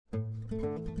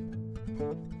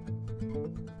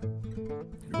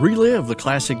Relive the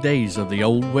classic days of the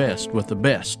Old West with the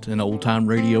best in old-time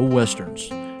radio westerns.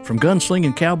 From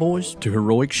gunslinging cowboys to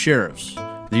heroic sheriffs,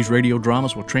 these radio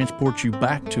dramas will transport you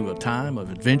back to a time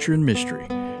of adventure and mystery.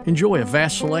 Enjoy a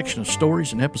vast selection of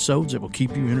stories and episodes that will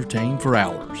keep you entertained for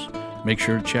hours. Make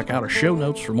sure to check out our show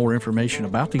notes for more information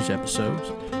about these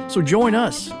episodes. So join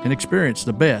us and experience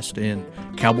the best in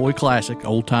cowboy classic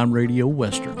old-time radio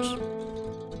westerns.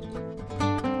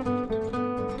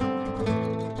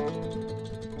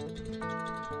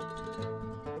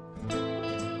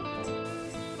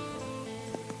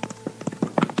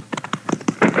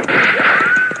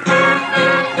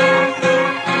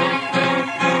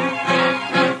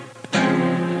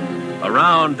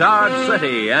 Dodge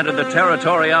City and in the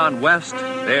territory on west,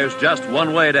 there's just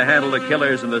one way to handle the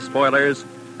killers and the spoilers,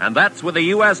 and that's with a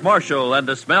U.S. Marshal and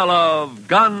the smell of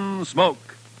Gunsmoke.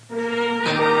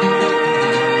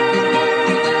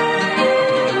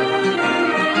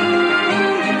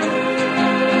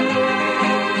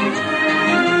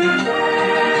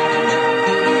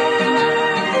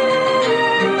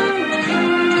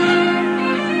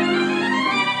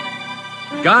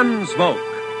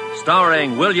 Gunsmoke,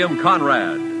 starring William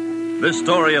Conrad. The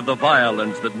story of the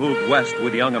violence that moved west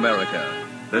with young America.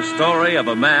 The story of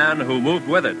a man who moved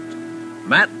with it.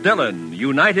 Matt Dillon,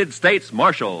 United States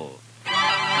Marshal.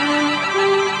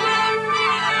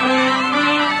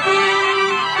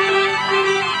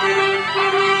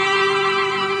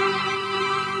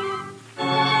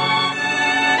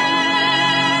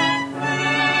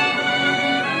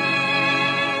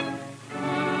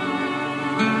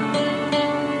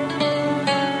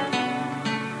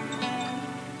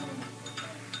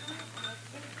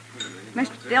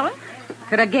 Mr. Dillon,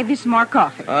 could I give you some more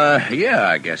coffee? Yeah,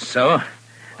 I guess so.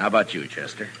 How about you,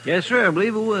 Chester? Yes, sir, I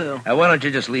believe it will. Why don't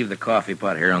you just leave the coffee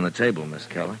pot here on the table, Miss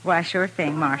Kelly? Why, sure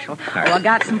thing, Marshal. Oh, I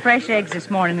got some fresh eggs this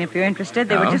morning, if you're interested.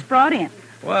 They were just brought in.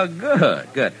 Well,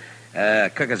 good.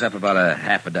 Cook us up about a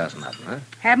half a dozen of them, huh?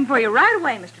 Have them for you right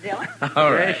away, Mr. Dillon.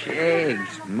 All right. Fresh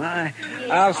eggs. My,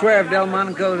 I'll swear if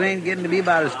Delmonico's ain't getting to be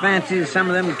about as fancy as some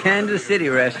of them Kansas City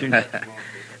restaurants.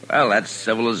 Well, that's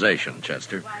civilization,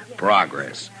 Chester.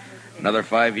 Progress. Another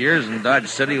 5 years and Dodge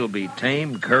City will be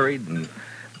tamed, curried, and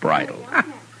bridled.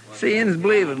 Seeing's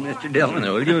believing, Mr. Dillon.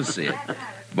 No, you'll see it.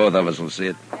 Both of us will see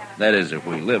it. That is, if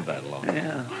we live that long.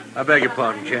 Yeah. I beg your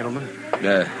pardon, gentlemen.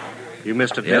 You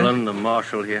Mr. Dillon, the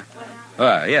marshal here?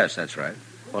 Yes, that's right.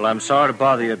 Well, I'm sorry to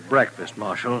bother you at breakfast,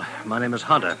 Marshal. My name is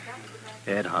Hunter.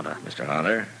 Ed Hunter. Mr.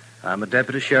 Hunter? I'm a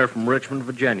deputy sheriff from Richmond,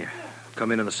 Virginia.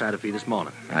 Come in the Santa Fe this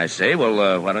morning. I say.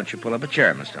 Well, why don't you pull up a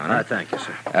chair, Mr. Hunter? Thank you,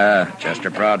 sir.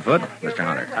 Chester Proudfoot, Mr.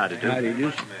 Hunter. Howdy do. Howdy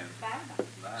do.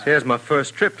 Here's my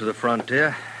first trip to the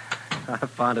frontier. I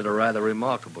find it a rather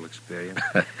remarkable experience.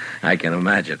 I can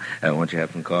imagine. Won't you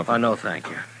have some coffee? No, thank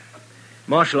you.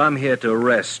 Marshal, I'm here to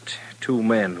arrest 2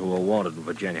 men who are wanted in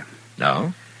Virginia.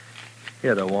 No?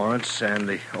 Here are the warrants and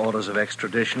the orders of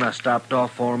extradition. I stopped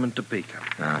off for them in Topeka.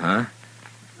 Uh-huh.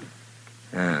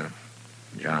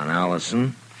 John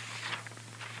Allison,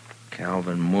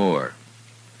 Calvin Moore.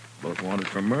 Both wanted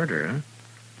for murder,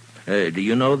 huh? Do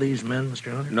you know these men,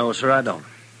 Mr. Hunter? No, sir, I don't.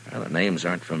 Well, the names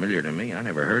aren't familiar to me. I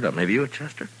never heard of them. Have you,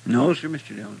 Chester? No, sir,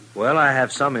 Mr. Dillon. Well, I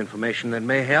have some information that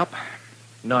may help.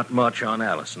 Not much on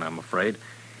Allison, I'm afraid.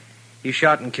 He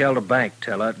shot and killed a bank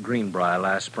teller at Greenbrier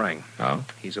last spring. Oh?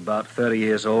 He's about 30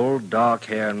 years old, dark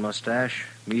hair and mustache,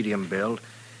 medium build,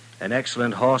 an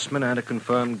excellent horseman and a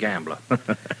confirmed gambler.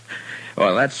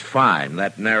 Well, that's fine.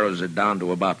 That narrows it down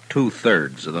to about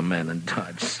 2/3 of the men in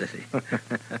Dodge City.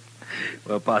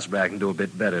 Well, possibly I can do a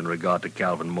bit better in regard to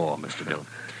Calvin Moore, Mr. Dillon.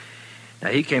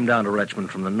 Now, he came down to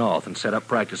Richmond from the north and set up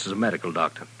practice as a medical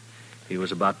doctor. He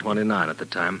was about 29 at the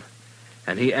time.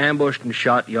 And he ambushed and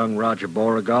shot young Roger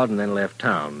Beauregard and then left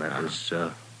town. That was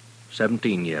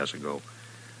 17 years ago.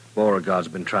 Beauregard's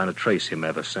been trying to trace him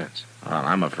ever since. Well,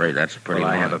 I'm afraid that's a pretty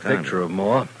long time. I have a picture of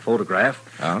Moore, photograph.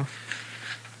 Oh?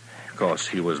 Of course,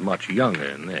 he was much younger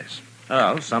than this.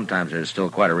 Oh, sometimes there's still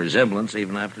quite a resemblance,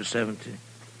 even after 17.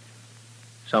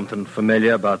 Something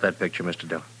familiar about that picture, Mr.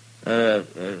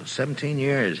 Dillon? 17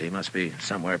 years. He must be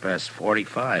somewhere past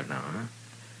 45 now,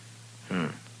 huh?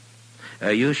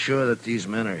 Are you sure that these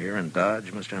men are here in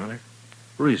Dodge, Mr. Hunter?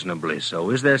 Reasonably so.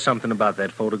 Is there something about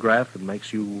that photograph that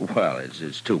makes you... Well,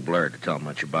 it's too blurred to tell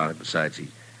much about it. Besides,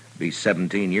 he'd be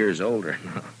 17 years older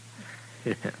now.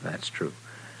 Yeah, that's true.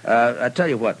 I tell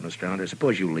you what, Mr. Hunter,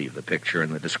 suppose you leave the picture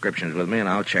and the descriptions with me, and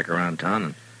I'll check around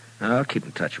town, and I'll keep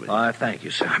in touch with you. Thank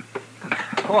you, sir.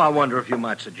 Oh, I wonder if you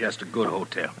might suggest a good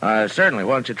hotel. Certainly.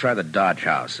 Why don't you try the Dodge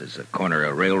House? It's a corner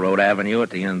of Railroad Avenue at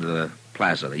the end of the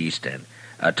plaza, the East End.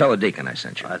 Tell the deacon I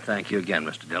sent you. I thank you again,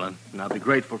 Mr. Dillon. And I'll be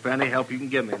grateful for any help you can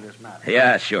give me in this matter.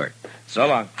 Yeah, sure. So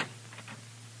long.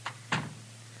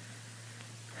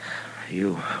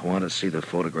 You want to see the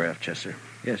photograph, Chester?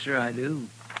 Yes, sir, I do.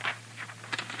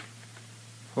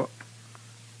 Well,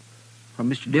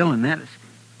 Mr. Dillon, that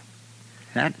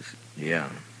is... Yeah.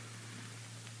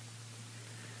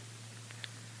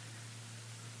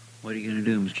 What are you going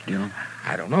to do, Mr. Dillon?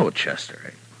 I don't know,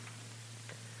 Chester.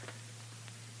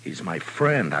 He's my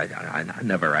friend. I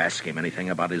never asked him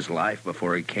anything about his life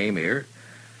before he came here.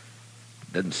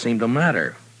 Didn't seem to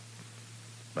matter.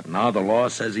 But now the law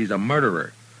says he's a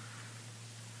murderer.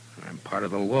 I'm part of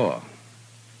the law.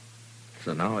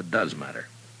 So now it does matter.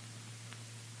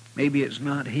 Maybe it's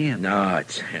not him. No,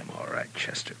 it's him, all right,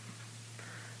 Chester.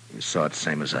 You saw it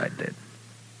same as I did.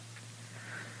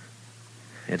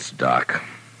 It's Doc.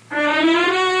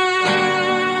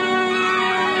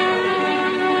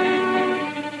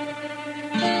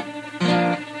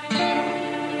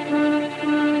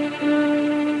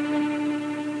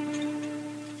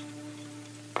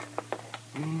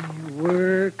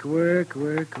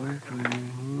 Work.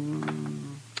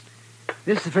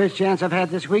 This is the first chance I've had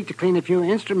this week to clean a few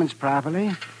instruments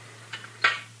properly.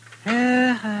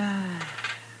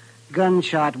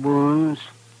 Gunshot wounds.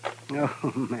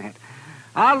 Oh, Matt.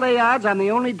 I'll lay odds I'm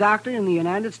the only doctor in the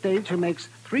United States who makes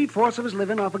 3/4 of his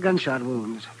living off of gunshot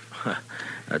wounds.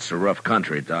 That's a rough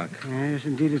country, Doc. Yes,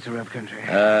 indeed, it's a rough country.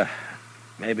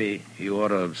 Maybe you ought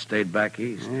to have stayed back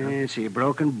east. See,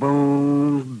 broken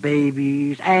bones,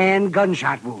 babies, and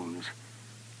gunshot wounds.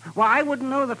 Well, I wouldn't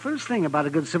know the first thing about a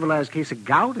good civilized case of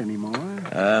gout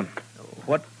anymore.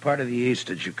 What part of the East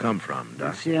did you come from,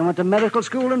 Doc? See, I went to medical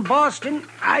school in Boston.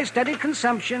 I studied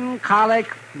consumption, colic,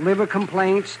 liver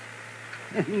complaints.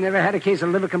 Never had a case of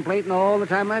liver complaint in all the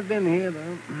time I've been here,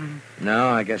 though. No,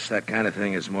 I guess that kind of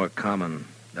thing is more common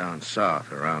down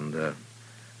south, around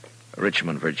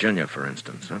Richmond, Virginia, for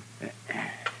instance, huh?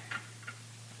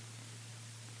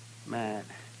 Matt,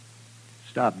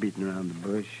 stop beating around the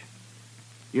bush.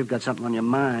 You've got something on your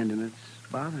mind, and it's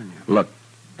bothering you. Look,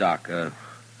 Doc, a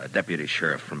deputy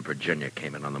sheriff from Virginia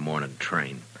came in on the morning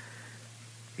train.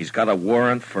 He's got a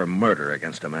warrant for murder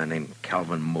against a man named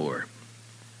Calvin Moore.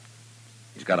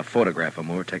 He's got a photograph of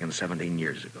Moore taken 17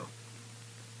 years ago.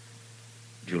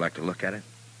 Would you like to look at it?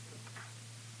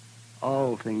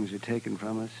 All things are taken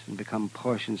from us and become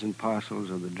portions and parcels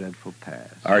of the dreadful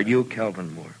past. Are you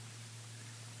Calvin Moore?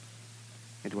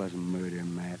 It wasn't murder,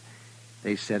 Matt.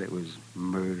 They said it was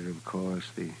murder, of course.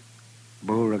 The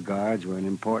Beauregards were an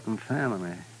important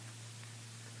family.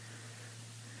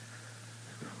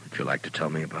 Would you like to tell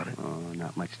me about it? Oh,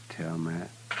 not much to tell,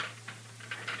 Matt.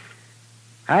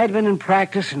 I'd been in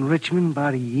practice in Richmond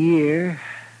about a year.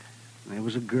 There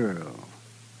was a girl,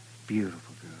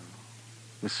 beautiful girl,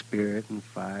 with spirit and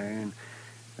fire and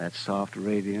that soft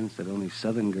radiance that only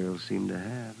Southern girls seem to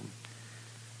have.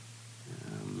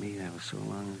 And, me, that was so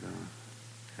long ago.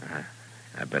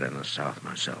 I've been in the South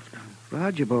myself now.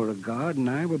 Roger Beauregard and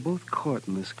I were both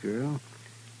courting this girl.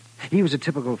 He was a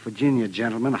typical Virginia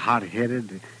gentleman,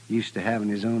 hot-headed, used to having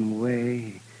his own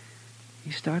way.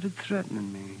 He started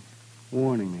threatening me,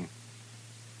 warning me.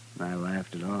 And I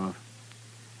laughed it off.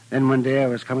 Then one day I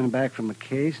was coming back from a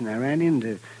case, and I ran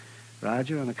into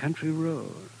Roger on a country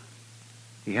road.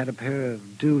 He had a pair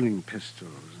of dueling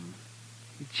pistols, and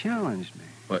he challenged me.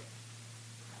 What?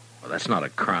 Well, that's not a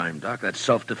crime, Doc. That's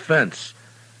self-defense.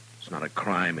 It's not a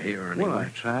crime here anyway. Well, I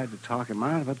tried to talk him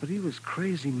out of it, but he was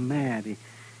crazy mad. He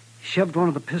shoved one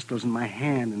of the pistols in my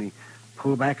hand, and he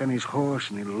pulled back on his horse,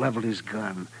 and he leveled his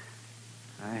gun.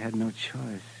 I had no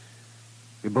choice.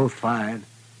 We both fired.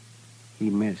 He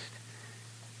missed.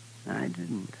 I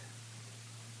didn't.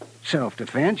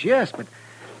 Self-defense, yes, but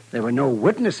there were no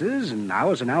witnesses, and I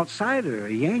was an outsider,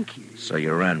 a Yankee. So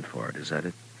you ran for it, is that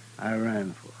it? I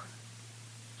ran for it.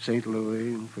 St.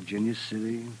 Louis, Virginia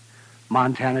City,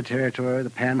 Montana Territory, the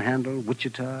Panhandle,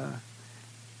 Wichita,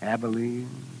 Abilene,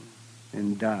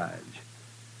 and Dodge.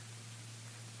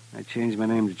 I changed my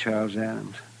name to Charles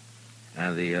Adams.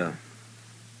 And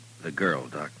the girl,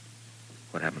 Doc,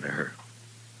 what happened to her?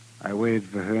 I waited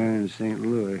for her in St.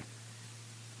 Louis.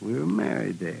 We were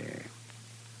married there.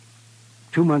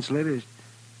 2 months later,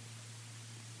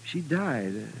 she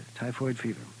died of typhoid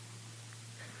fever.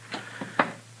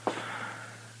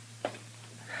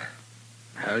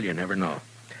 Well, you never know.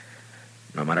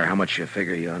 No matter how much you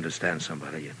figure you understand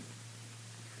somebody, you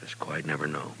just quite never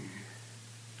know.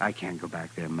 I can't go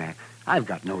back there, Matt. I've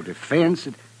got no defense.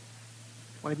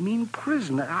 Well, I mean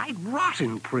prison. I'd rot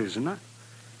in prison.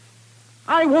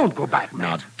 I won't go back,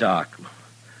 Matt. Now, Doc,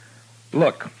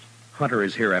 look, Hunter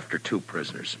is here after 2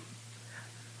 prisoners.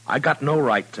 I got no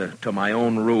right to my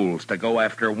own rules, to go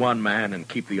after one man and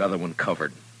keep the other one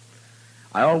covered.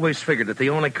 I always figured that the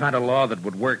only kind of law that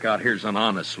would work out here's an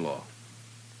honest law.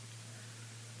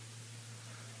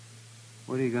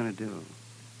 What are you going to do?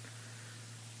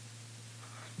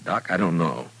 Doc, I don't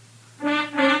know.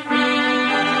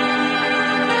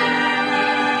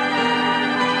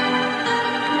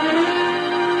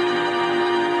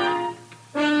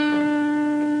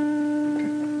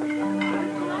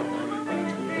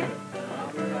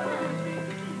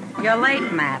 You're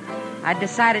late, Matt. I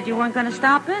decided you weren't going to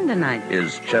stop in tonight.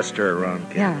 Is Chester around,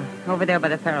 Kid? Yeah, over there by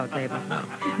the faro table. No.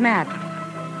 Matt,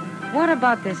 what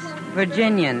about this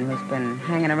Virginian who's been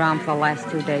hanging around for the last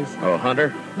 2 days? Oh,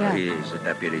 Hunter? Yeah. He's a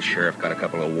deputy sheriff, got a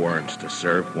couple of warrants to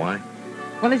serve. Why?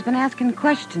 Well, he's been asking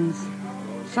questions.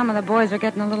 Some of the boys are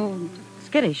getting a little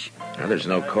skittish. Now, there's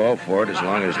no call for it as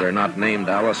long as they're not named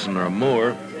Allison or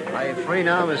Moore. Are you free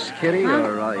now, Miss Kitty,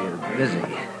 or are you busy?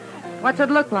 What's it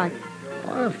look like?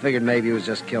 Well, I figured maybe he was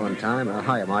just killing time.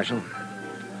 Hiya, Marshal.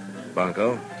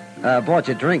 Bunko? Bought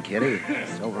you a drink, Kitty.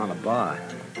 It's over on the bar.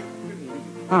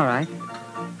 All right.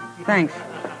 Thanks.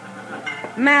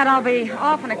 Matt, I'll be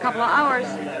off in a couple of hours.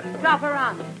 Drop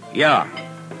around. Yeah.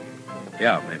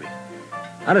 Yeah, maybe.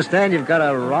 I understand you've got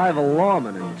a rival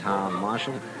lawman in town,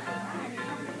 Marshal.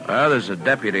 Well, there's a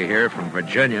deputy here from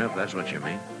Virginia, if that's what you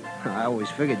mean. I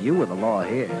always figured you were the law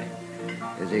here.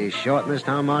 Is he short in this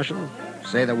town, Marshal?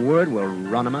 Say the word, we'll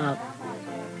run him out.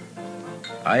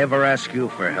 I ever ask you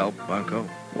for help, Bunko?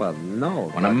 Well, no.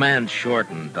 When a man's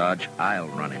short in Dodge, I'll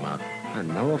run him out.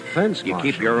 No offense, You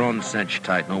Marshal. keep your own cinch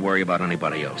tight. Don't worry about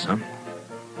anybody else, huh?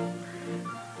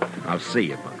 I'll see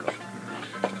you, Bunko.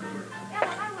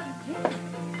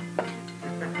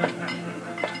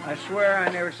 I swear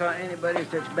I never saw anybody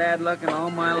such bad luck in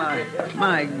all my life.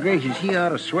 My gracious, he ought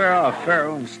to swear off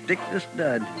Pharaoh and stick to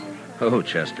stud. Oh,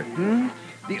 Chester.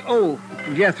 The old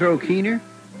Jethro Keener,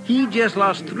 he just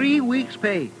lost 3 weeks'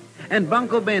 pay. And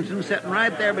Bunko Benson, sitting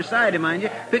right there beside him, mind you,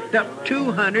 picked up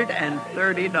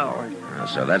 $230.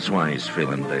 So that's why he's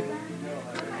feeling big.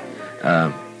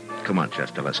 Come on,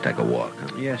 Chester, let's take a walk. Huh?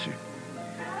 Yes, sir.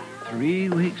 3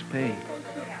 weeks' pay.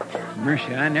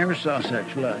 Mercy, I never saw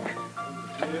such luck.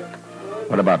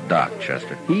 What about Doc,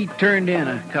 Chester? He turned in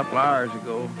a couple hours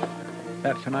ago.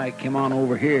 That's when I came on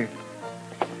over here.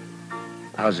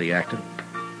 How's he acting?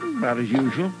 About as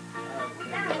usual.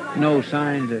 No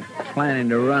signs of planning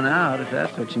to run out, if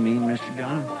that's what you mean, Mr.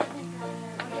 Dillon.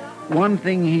 One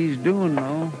thing he's doing,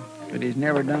 though, that he's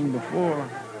never done before.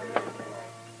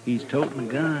 He's toting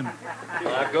a gun.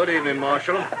 Good evening,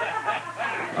 Marshal.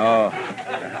 Oh,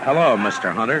 hello,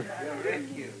 Mr. Hunter.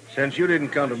 Since you didn't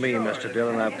come to me, Mr.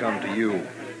 Dillon, I've come to you.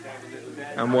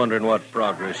 I'm wondering what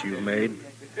progress you've made.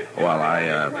 Well,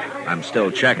 I'm still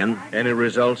checking. Any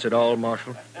results at all,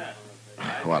 Marshal?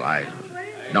 Well, I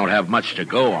don't have much to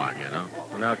go on, you know.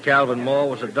 Now, Calvin Moore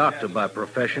was a doctor by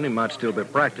profession. He might still be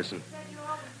practicing.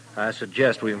 I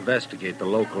suggest we investigate the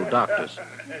local doctors.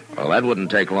 Well, that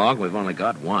wouldn't take long. We've only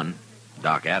got one,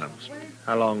 Doc Adams.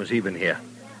 How long has he been here?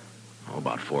 Oh,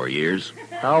 about 4 years.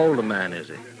 How old a man is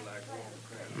he?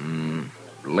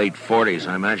 Late 40s,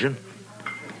 I imagine.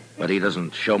 But he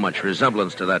doesn't show much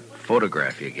resemblance to that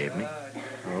photograph you gave me.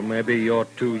 Well, maybe you're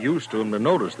too used to him to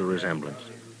notice the resemblance.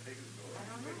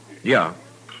 Yeah,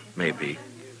 maybe.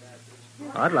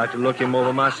 I'd like to look him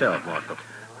over myself, Marshal.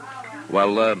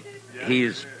 Well,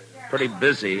 he's pretty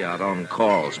busy out on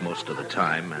calls most of the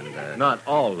time, and... Not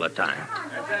all the time.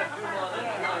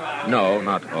 No,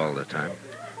 not all the time.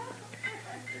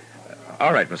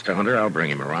 All right, Mr. Hunter, I'll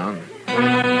bring him around.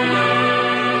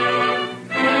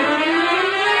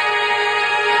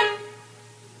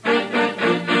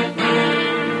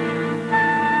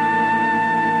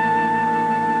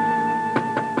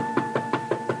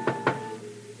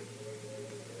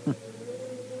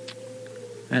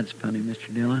 That's funny,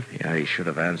 Mr. Dillon. Yeah, he should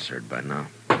have answered by now.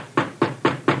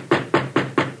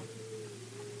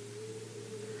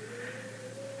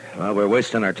 Well, we're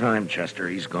wasting our time, Chester.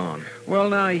 He's gone. Well,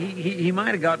 now, he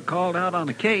might have got called out on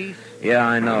a case. Yeah,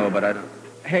 I know, but I don't...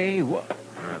 Hey, what?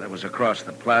 That was across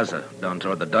the plaza, down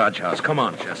toward the Dodge House. Come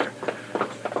on, Chester.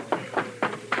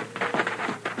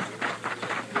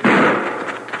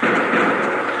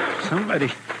 Somebody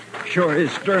sure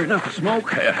is stirring up the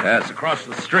smoke. Yeah, it's across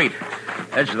the street.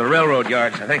 Edge of the railroad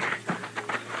yards, I think.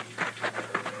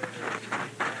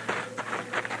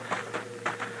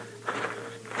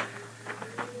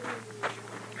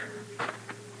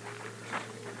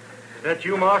 That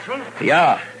you, Marshal?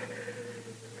 Yeah.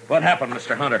 What happened,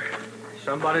 Mr. Hunter?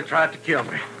 Somebody tried to kill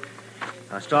me.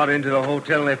 I started into the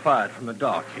hotel and they fired from the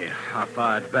dock here. I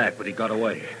fired back, but he got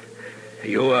away.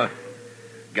 You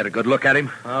Get a good look at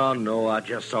him? Oh, no, I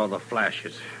just saw the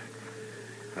flashes.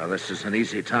 Well, this is an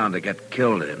easy town to get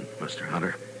killed in, Mr.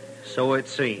 Hunter. So it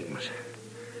seems.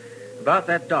 About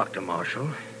that doctor, Marshal.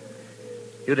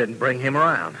 You didn't bring him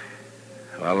around.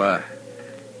 Well,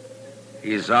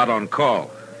 he's out on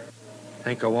call.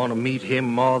 Think I want to meet him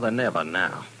more than ever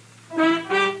now.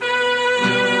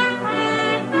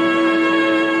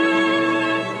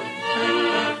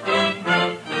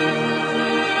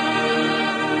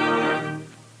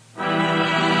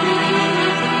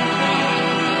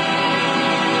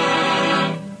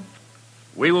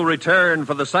 We will return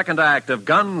for the second act of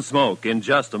Gunsmoke in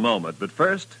just a moment. But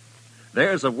first,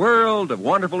 there's a world of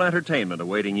wonderful entertainment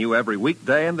awaiting you every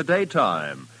weekday in the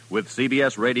daytime with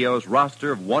CBS Radio's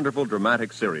roster of wonderful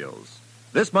dramatic serials.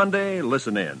 This Monday,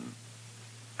 listen in.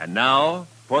 And now,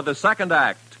 for the second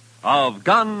act of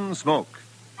Gunsmoke.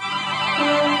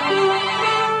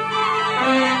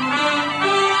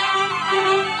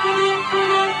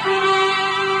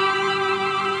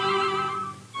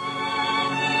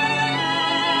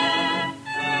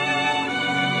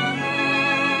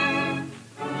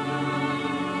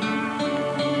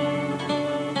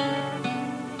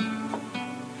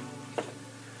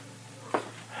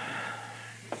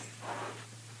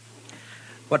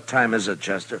 What time is it,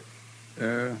 Chester?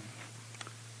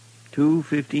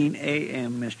 2:15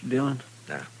 a.m., Mr. Dillon.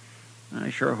 Yeah. I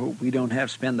sure hope we don't have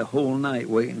to spend the whole night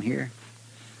waiting here.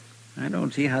 I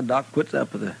don't see how Doc puts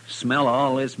up with the smell of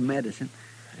all this medicine.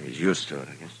 He's used to it,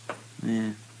 I guess.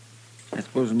 Yeah. I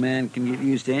suppose a man can get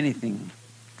used to anything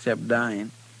except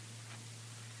dying.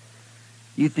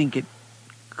 You think it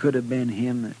could have been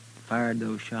him that fired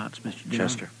those shots, Mr. Dillon?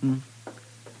 Chester?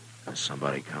 There's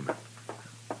somebody coming.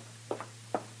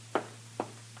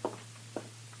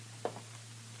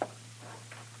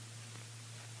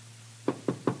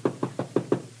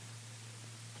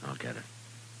 I'll get it.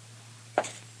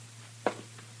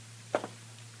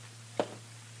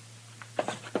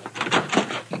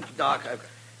 Doc,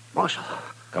 Marshal.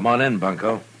 Come on in,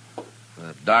 Bunko.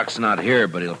 Doc's not here,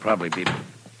 but he'll probably be...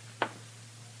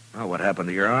 Oh, what happened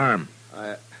to your arm?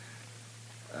 I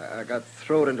got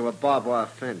thrown into a barbed wire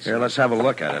fence. Here, let's have a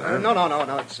look at it, huh?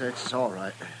 No. It's all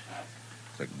right.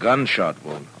 It's a gunshot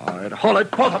wound. All right, hold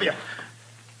it, both of you.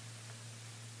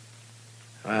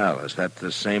 Well, is that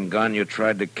the same gun you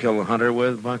tried to kill Hunter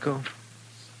with, Bunko?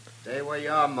 Stay where you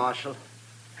are, Marshal.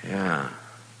 Yeah.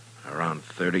 Around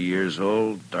 30 years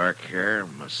old, dark hair,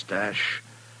 mustache,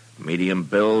 medium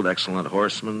build, excellent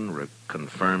horseman,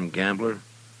 confirmed gambler.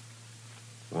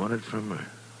 Wanted for murder.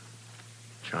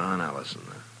 John Allison.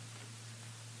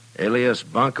 Alias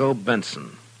Bunko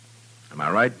Benson. Am I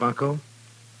right, Bunko?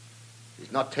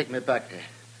 He's not taking me back there.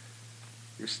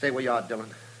 You stay where you are, Dillon.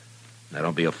 Now,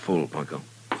 don't be a fool, Bunko.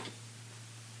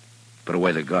 Put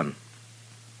away the gun.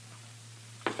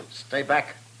 Stay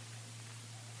back.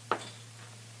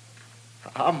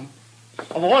 I'm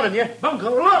warning you.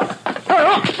 Bunko, look!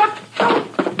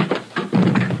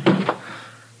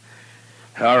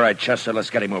 All right, Chester, let's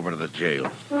get him over to the jail.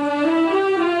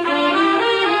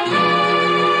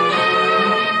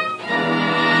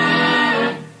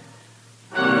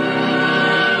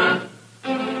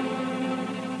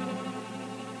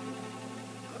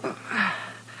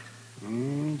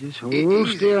 Just hold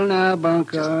still now,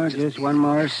 Bunko. Just one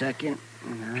more second.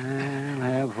 I'll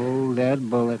have hold that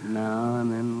bullet now,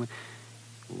 and then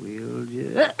we'll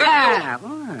just... there.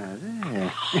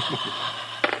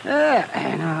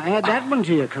 Now, add that one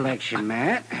to your collection,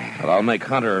 Matt. But I'll make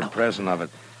Hunter a present of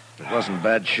it. It wasn't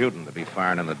bad shooting to be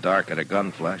firing in the dark at a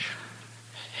gun flash.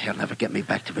 He'll never get me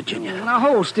back to Virginia. Now,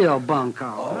 hold still,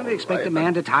 Bunko. Don't expect a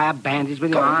man to tie a bandage with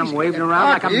your arm waving around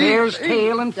like a mare's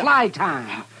tail in fly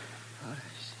time.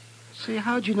 See,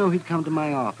 how'd you know he'd come to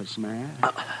my office,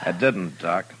 Matt? I didn't,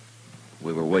 Doc.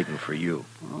 We were waiting for you.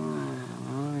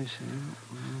 Oh, I see.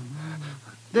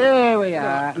 There we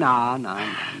are. No.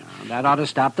 That ought to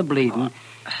stop the bleeding.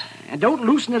 And don't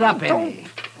loosen it up any.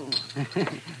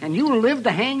 And you'll live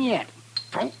to hang yet.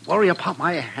 Don't worry about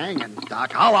my hanging,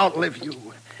 Doc. I'll outlive you.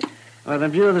 Well, in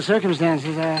view of the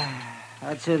circumstances,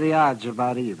 I'd say the odds are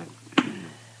about even.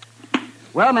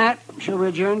 Well, Matt, shall we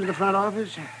adjourn to the front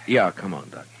office? Yeah, come on,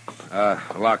 Doc.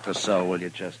 Lock the cell, will you,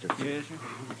 Chester? Yes, sir.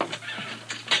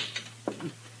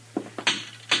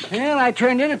 Well, I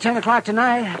turned in at 10 o'clock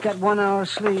tonight. Got 1 hour's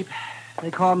sleep.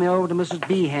 They called me over to Mrs.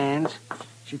 Behan's.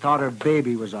 She thought her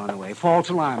baby was on the way. False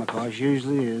alarm, of course.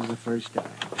 Usually is the first time.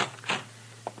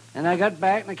 And I got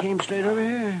back and I came straight over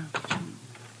here.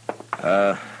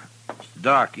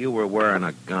 Doc, you were wearing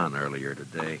a gun earlier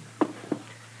today.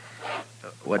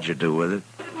 What'd you do with it?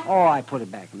 Oh, I put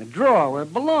it back in the drawer where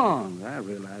it belongs. I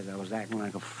realized I was acting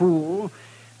like a fool.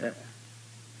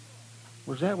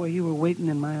 Was that why you were waiting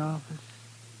in my office?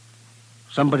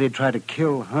 Somebody tried to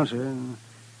kill Hunter,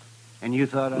 and you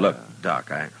thought... Look,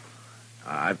 Doc,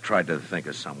 I've tried to think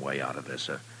of some way out of this.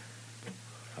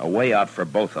 A way out for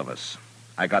both of us.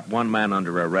 I got one man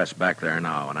under arrest back there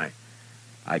now, and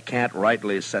I can't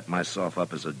rightly set myself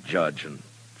up as a judge and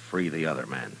free the other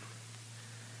man.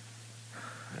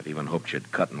 I'd even hoped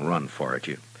you'd cut and run for it.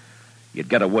 You'd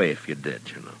get away if you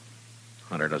did, you know.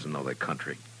 Hunter doesn't know the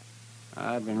country.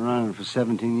 I've been running for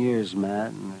 17 years,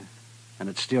 Matt, and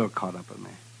it's still caught up with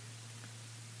me.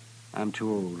 I'm too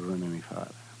old to run any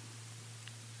farther.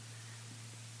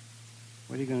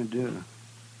 What are you going to do?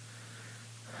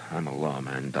 I'm a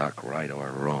lawman, Doc, right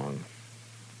or wrong.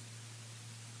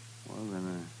 Well, then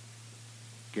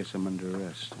I guess I'm under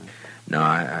arrest. Huh? No,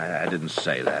 I didn't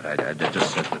say that. I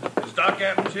just said that... Is Doc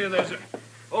Adams here?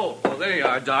 Oh, there you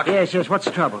are, Doc. Yes, what's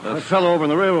the trouble? The fellow over in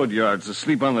the railroad yard's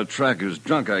asleep on the track. He was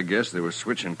drunk, I guess. They were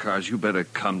switching cars. You better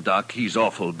come, Doc. He's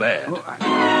awful bad. I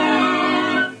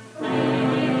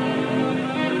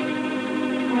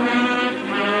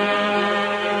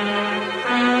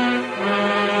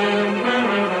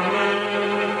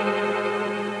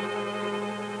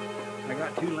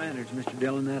got 2 lanterns, Mr.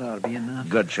 Dillon. That ought to be enough.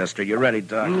 Good, Chester. You ready,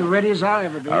 Doc? You ready as I'll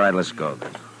ever be. All right, let's go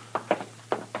then.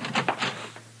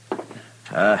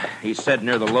 He said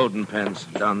near the loading pens.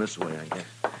 Down this way, I guess.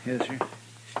 Yes, sir.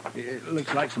 It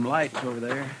looks like some lights over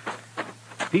there.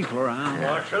 People around.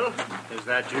 Marshal, is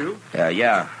that you?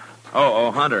 Yeah. Oh,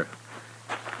 Hunter.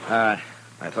 I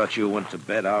thought you went to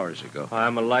bed hours ago.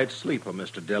 I'm a light sleeper,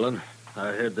 Mr. Dillon.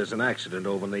 I heard there's an accident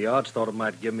over in the yards. Thought it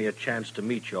might give me a chance to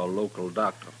meet your local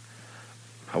doctor.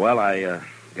 Well, I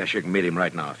guess you can meet him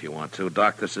right now if you want to.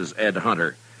 Doc, this is Ed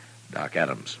Hunter, Doc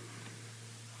Adams.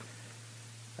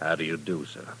 How do you do,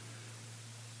 sir?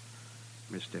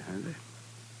 Mr. Hunter?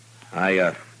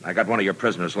 I got one of your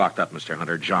prisoners locked up, Mr.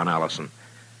 Hunter, John Allison,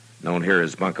 known here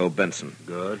as Bunko Benson.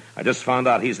 Good. I just found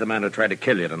out he's the man who tried to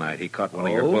kill you tonight. He caught one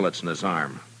of your bullets in his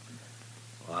arm.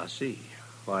 Oh, I see.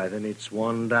 Why, then it's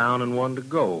one down and one to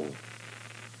go.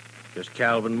 Just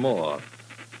Calvin Moore.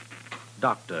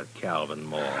 Dr. Calvin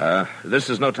Moore. This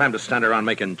is no time to stand around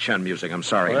making chin music. I'm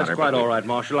sorry, Well, that's Hunter. quite all right,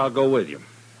 Marshal. I'll go with you.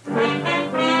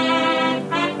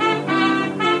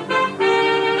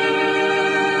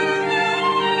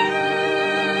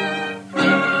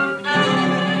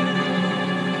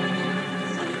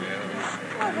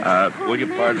 Will you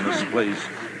pardon us, please?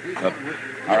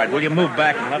 All right, will you move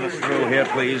back and let us through here,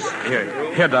 please?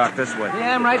 Here, Doc, this way.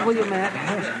 Yeah, I'm right with you, Matt.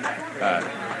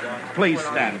 Please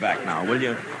stand back now, will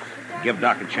you? Give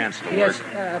Doc a chance to work. Yes,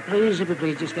 please, if you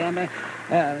please, just stand back.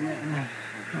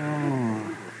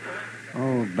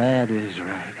 Bad is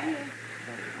right.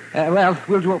 Well,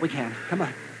 we'll do what we can. Come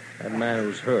on. That man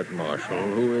who's hurt, Marshal,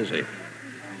 who is he?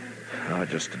 Oh,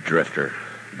 just a drifter.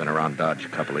 Been around Dodge a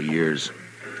couple of years.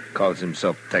 Calls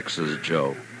himself Texas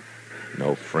Joe.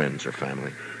 No friends or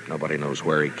family. Nobody knows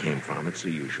where he came from. It's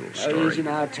the usual story. Easy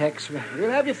now, Tex. We'll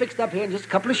have you fixed up here in just a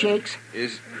couple of shakes.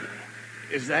 Is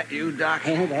that you, Doc?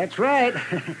 That's right.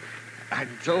 I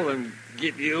told him,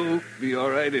 get you. Be all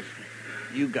right if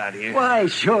you got here. Why,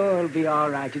 sure, it'll be all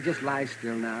right. You just lie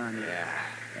still now. Yeah.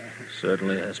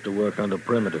 Certainly has to work under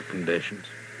primitive conditions.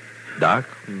 Doc?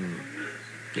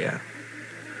 Yeah.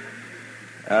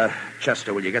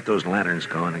 Chester, will you get those lanterns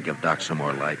going and give Doc some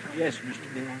more light? Yes,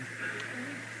 Mr. Dillon.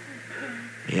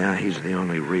 Yeah, he's the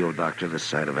only real doctor this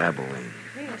side of Abilene.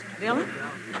 Mr. Dillon,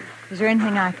 is there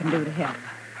anything I can do to help?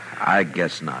 I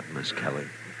guess not, Miss Kelly.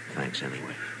 Thanks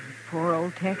anyway. Poor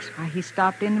old Tex. Why, he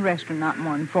stopped in the restaurant not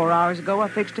more than 4 hours ago. I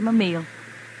fixed him a meal.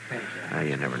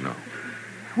 You never know.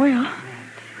 Well,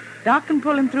 Doc can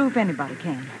pull him through if anybody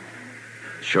can.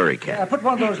 Sure he can. Put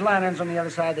one of those lanterns on the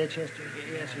other side there, Chester.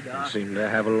 Yes, you You seem to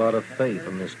have a lot of faith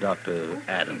in this Dr.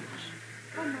 Adams.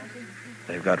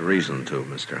 They've got reason to,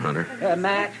 Mr. Hunter.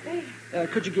 Matt,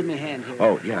 could you give me a hand here?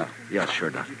 Oh, yeah. Yeah, sure,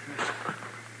 Doc.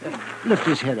 Lift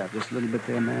his head up just a little bit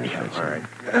there, Matt. Yeah, all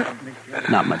right.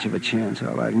 Not much of a chance.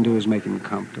 All I can do is make him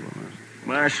comfortable.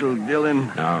 Marshal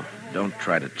Dillon. No, don't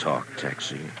try to talk,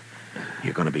 Texie.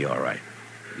 You're going to be all right.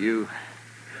 You've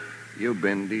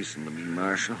been decent to me,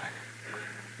 Marshal.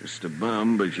 Just a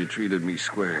bum, but you treated me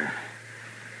square.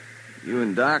 You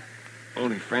and Doc,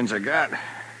 only friends I got.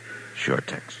 Sure,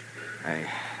 Tex. I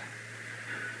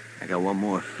got one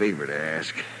more favor to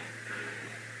ask.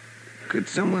 Could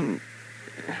someone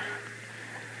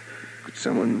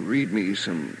read me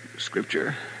some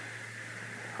scripture?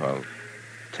 Well,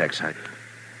 Tex,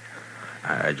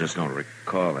 I just don't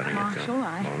recall any of them.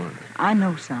 Marshal, I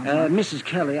know some. Mrs.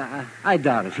 Kelly, I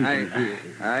doubt if you can hear.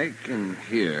 I can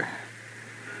hear.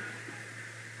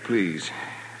 Please.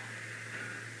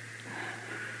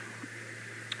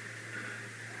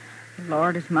 The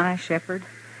Lord is my shepherd.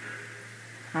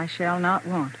 I shall not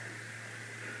want.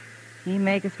 He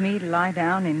maketh me to lie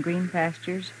down in green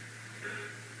pastures.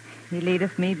 He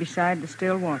leadeth me beside the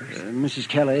still waters. Mrs.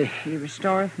 Kelly. He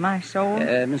restoreth my soul.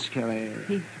 Miss Kelly.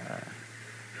 He...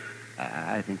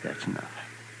 I think that's enough.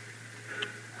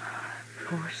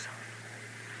 Poor soul.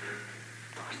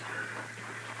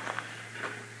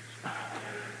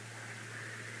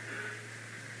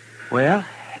 Well,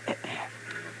 you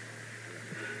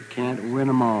can't win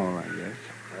them all, I guess.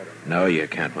 No, you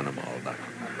can't win them all, Doctor.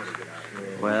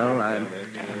 Well,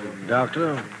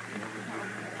 Doctor,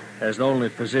 as the only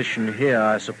physician here,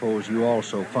 I suppose you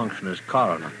also function as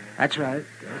coroner. That's right.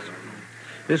 Yes.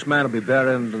 This man will be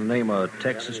buried in the name of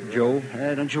Texas Joe.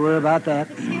 Don't you worry about that.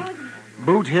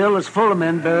 Boot Hill is full of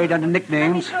men buried under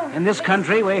nicknames. In this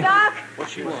country, we... Doc!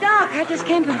 Doc, I just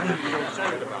came from...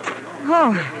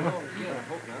 Oh.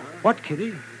 What,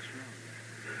 Kitty?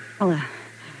 Oh,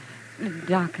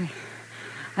 Doc,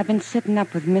 I've been sitting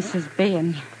up with Mrs. B,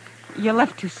 and you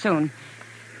left too soon.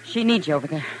 She needs you over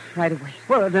there right away.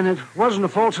 Well, then it wasn't a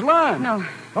false alarm. No.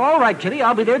 All right, Kitty,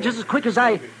 I'll be there just as quick as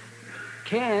I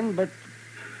can, but...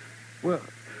 Well,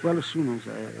 as soon as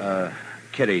I...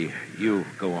 Kitty, you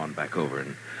go on back over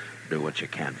and do what you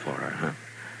can for her,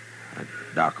 huh?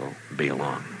 Doc will be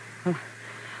along. Oh,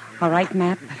 all right,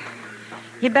 Matt, but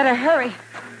you better hurry.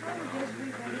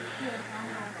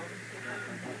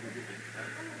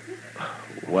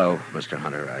 Well, Mr.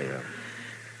 Hunter,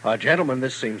 Gentlemen,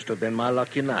 this seems to have been my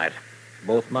lucky night.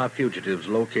 Both my fugitives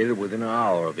located within an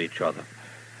hour of each other.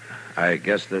 I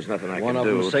guess there's nothing I one can of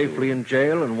do. them safely in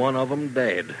jail and one of them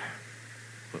dead.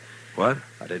 What?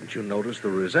 Didn't you notice the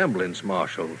resemblance,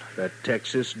 Marshal? That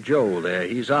Texas Joe there,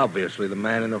 he's obviously the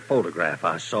man in the photograph.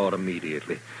 I saw it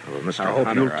immediately. Well, Mr. I hope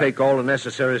Hunter, you'll take all the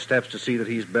necessary steps to see that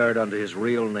he's buried under his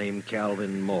real name,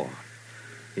 Calvin Moore.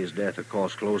 His death, of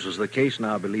course, closes the case, and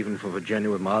I'll be leaving for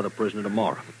Virginia with my other prisoner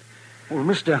tomorrow. Well,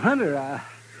 Mr. Hunter,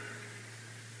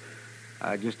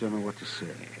 I just don't know what to say.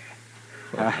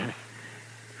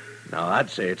 Now, I'd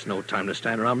say it's no time to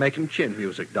stand around making chin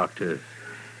music, Dr.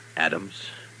 Adams.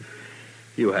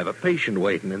 You have a patient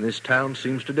waiting, and this town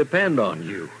seems to depend on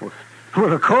you.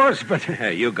 Well, of course, but...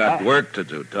 Hey, you got work to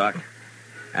do, Doc.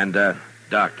 And,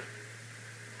 Doc,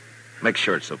 make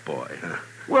sure it's a boy, huh?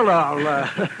 Well,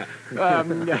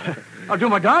 I'll do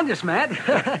my darndest, Matt.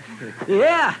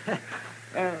 Yeah.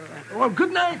 Well,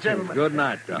 good night, gentlemen. Good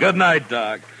night, Doc. Good night,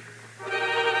 Doc.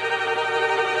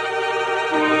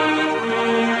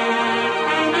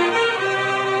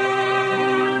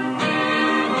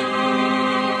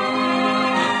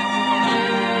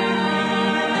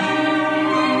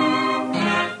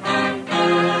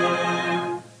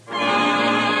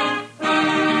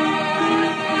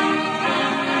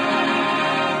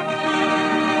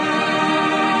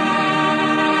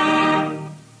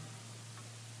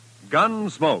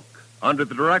 Gunsmoke, under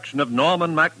the direction of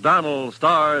Norman MacDonald,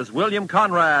 stars William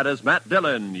Conrad as Matt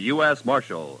Dillon, U.S.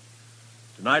 Marshal.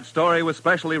 Tonight's story was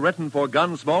specially written for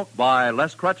Gunsmoke by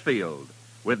Les Crutchfield,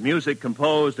 with music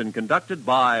composed and conducted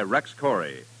by Rex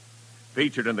Corey.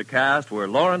 Featured in the cast were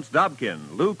Lawrence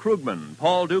Dobkin, Lou Krugman,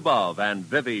 Paul Dubov, and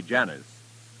Vivi Janis.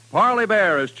 Parley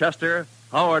Bear is Chester,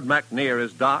 Howard McNear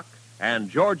is Doc, and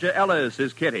Georgia Ellis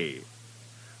is Kitty.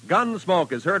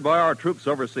 Gunsmoke is heard by our troops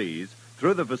overseas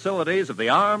through the facilities of the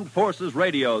Armed Forces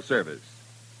Radio Service.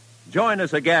 Join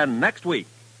us again next week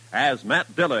as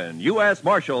Matt Dillon, U.S.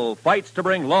 Marshal, fights to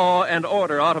bring law and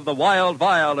order out of the wild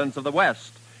violence of the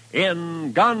West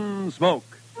in Gunsmoke.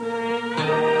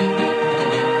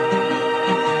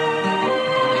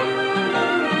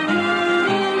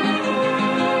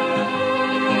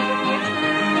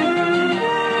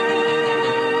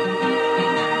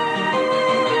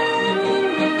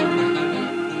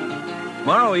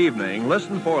 Tomorrow evening,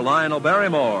 listen for Lionel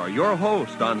Barrymore, your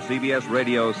host on CBS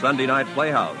Radio's Sunday Night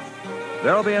Playhouse.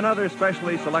 There'll be another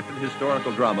specially selected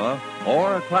historical drama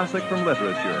or a classic from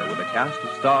literature with a cast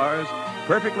of stars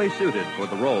perfectly suited for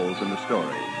the roles in the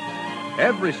story.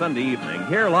 Every Sunday evening,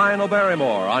 hear Lionel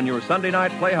Barrymore on your Sunday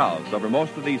Night Playhouse over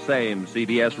most of these same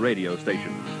CBS radio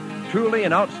stations. Truly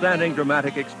an outstanding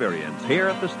dramatic experience here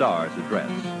at the Star's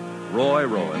address. Roy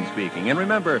Rowan speaking. And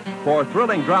remember, for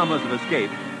thrilling dramas of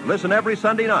escape, listen every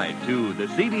Sunday night to the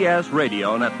CBS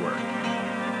Radio Network.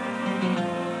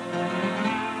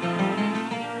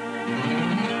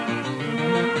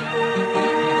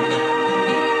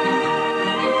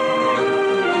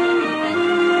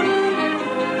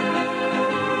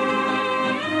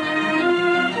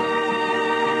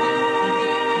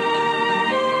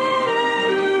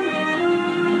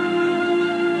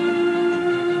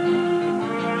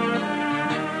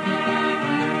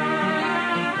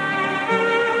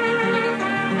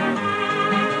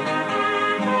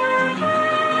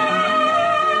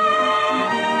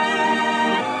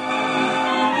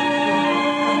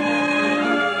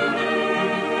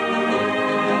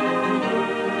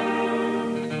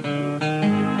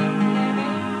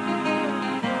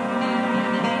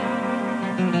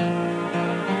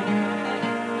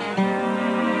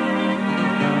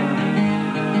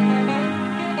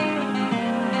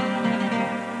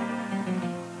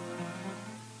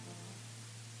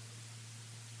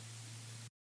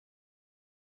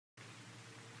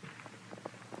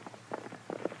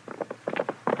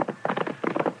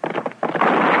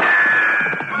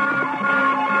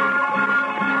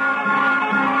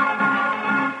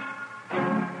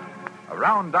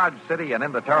 Around Dodge City and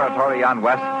in the territory on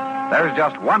West, there's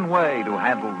just one way to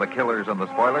handle the killers and the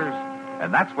spoilers,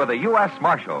 and that's with a U.S.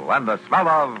 Marshal and the smell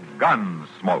of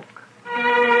Gunsmoke.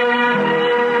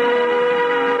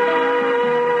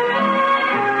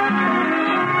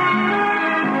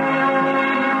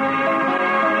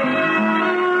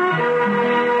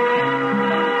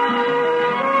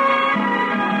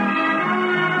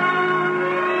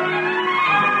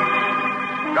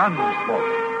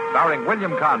 Gunsmoke, starring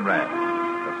William Conrad.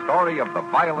 The story of the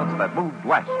violence that moved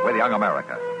west with young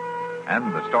America.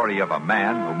 And the story of a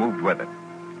man who moved with it.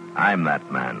 I'm that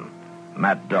man.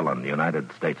 Matt Dillon,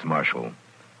 United States Marshal.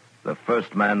 The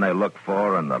first man they look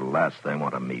for and the last they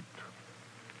want to meet.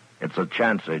 It's a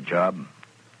chancy job,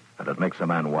 and it makes a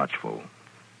man watchful.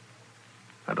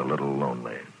 And a little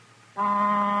lonely.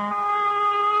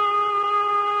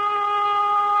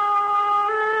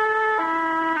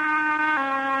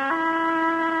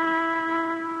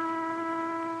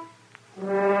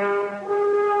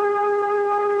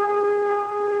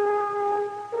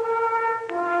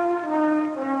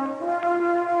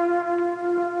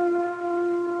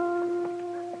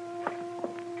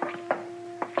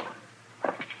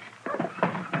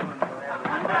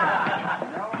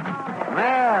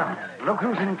 Look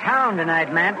who's in town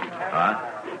tonight, Matt. Huh?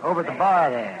 Over at the bar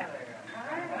there.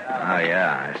 Oh,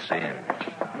 yeah, I see him.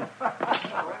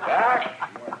 Doc,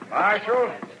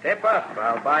 Marshal, step up.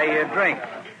 I'll buy you a drink.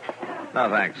 No,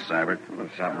 thanks, Seibert.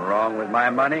 Something wrong with my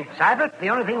money? Seibert, the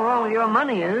only thing wrong with your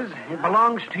money is it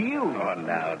belongs to you. Oh,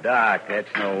 now, Doc, that's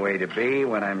no way to be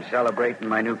when I'm celebrating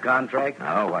my new contract.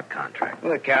 Oh, what contract?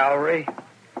 With the cavalry.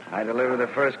 I deliver the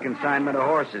first consignment of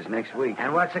horses next week.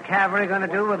 And what's the cavalry going to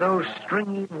do with those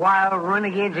stringy, wild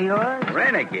renegades of yours?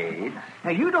 Renegades?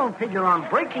 Now, you don't figure on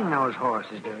breaking those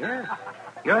horses, do you?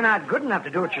 You're not good enough to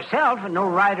do it yourself, and no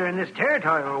rider in this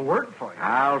territory will work for you.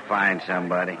 I'll find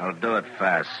somebody. I'll do it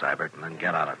fast, Seibert, and then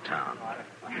get out of town.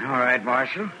 All right,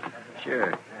 Marshal.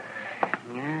 Sure.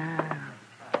 Yeah.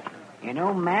 You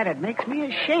know, Matt, it makes me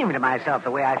ashamed of myself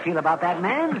the way I feel about that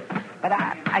man. But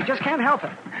I just can't help it.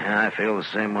 Yeah, I feel the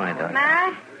same way, Doc.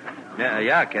 Matt?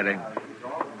 Yeah, Kitty.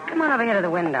 Come on over here to the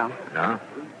window. No?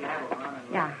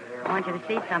 Yeah, I want you to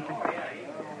see something.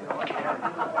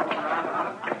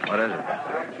 What is it?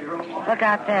 Look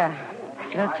out there.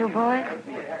 See those two boys?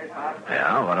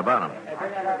 Yeah, what about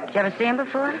them? Did you ever see them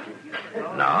before?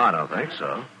 No, I don't think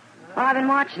so. Well, I've been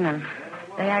watching them.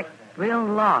 They act real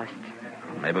lost.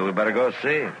 Maybe we better go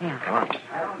see. Yeah. Come on.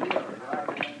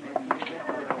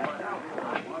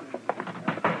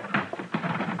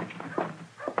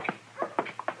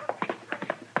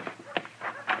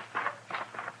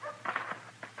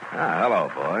 Hello,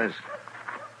 boys.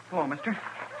 Hello, mister.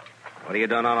 What are you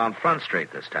doing on Front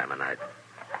Street this time of night?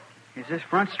 Is this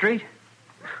Front Street?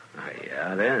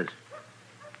 Yeah, it is.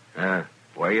 Where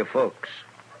are your folks?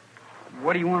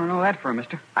 What do you want to know that for,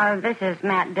 mister? This is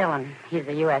Matt Dillon. He's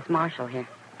the U.S. Marshal here.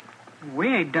 We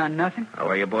ain't done nothing. Where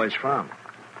are you boys from?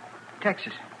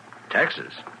 Texas.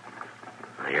 Texas?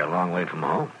 You're a long way from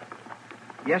home.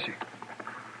 Yes, sir.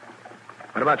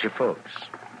 What about your folks?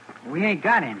 We ain't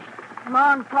got any.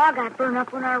 Ma and Pa got burned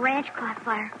up when our ranch caught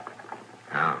fire.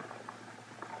 Oh.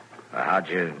 Well, how'd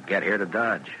you get here to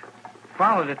Dodge?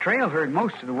 Followed the trail herd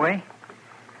most of the way.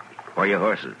 Where are your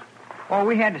horses? Oh,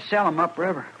 we had to sell them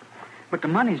upriver. But the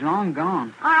money's long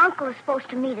gone. Our uncle is supposed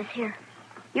to meet us here.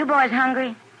 You boys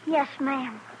hungry? Yes,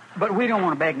 ma'am. But we don't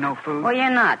want to beg no food. Well,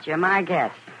 you're not. You're my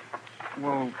guest.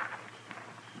 Well,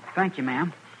 thank you,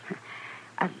 ma'am.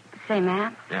 Say,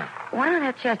 Matt. Yeah? Why don't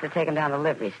have Chester take him down to the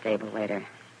livery stable later?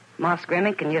 Moss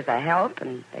Grimmick can use the help,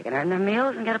 and they can earn their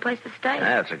meals and get a place to stay.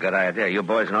 That's a good idea. You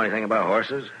boys know anything about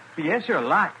horses? Yes, sir, a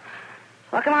lot.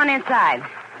 Well, come on inside.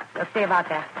 We'll see about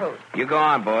that food. You go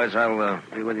on, boys. I'll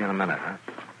be with you in a minute, huh?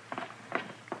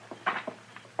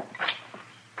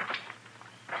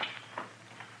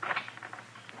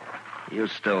 You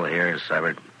still here,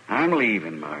 Seibert? I'm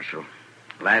leaving, Marshal.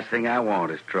 Last thing I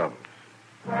want is trouble.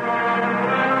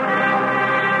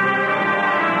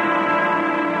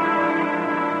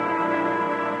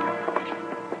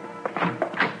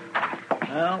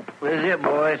 Well, this is it,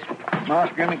 boys. Moss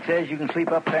Grimmick says you can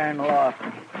sleep up there in the loft.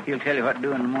 He'll tell you what to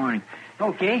do in the morning.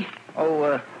 Okay.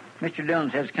 Oh, Mr.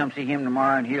 Dillon says to come see him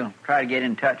tomorrow, and he'll try to get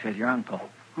in touch with your uncle.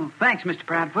 Well, thanks, Mr.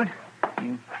 Proudfoot.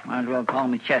 You might as well call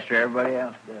me Chester. Everybody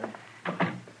else does.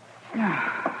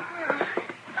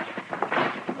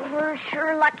 We're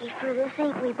sure lucky for this,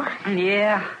 ain't we, boss?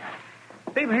 Yeah.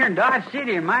 People here in Dodge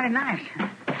City are mighty nice.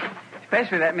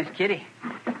 Especially that Miss Kitty.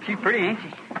 She's pretty, ain't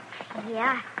she?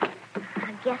 Yeah,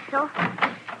 I guess so.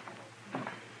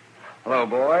 Hello,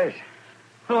 boys.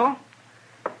 Hello.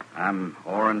 I'm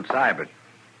Orrin Seibert.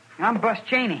 I'm Bus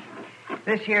Cheney.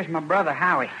 This here's my brother,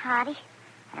 Howie. Howdy.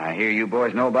 I hear you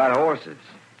boys know about horses.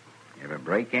 You ever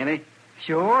break any?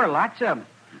 Sure, lots of them.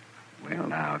 Well,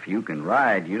 now, if you can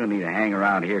ride, you don't need to hang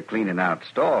around here cleaning out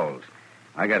stalls.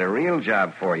 I got a real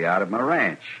job for you out at my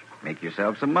ranch. Make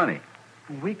yourself some money.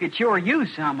 We could sure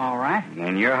use some, all right.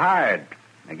 Then you're hired.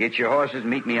 Now get your horses and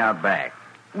meet me out back.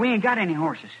 We ain't got any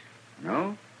horses.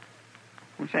 No?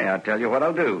 Well, say, I'll tell you what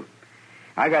I'll do.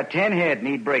 I got 10 head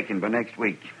need breaking by next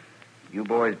week. You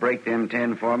boys break them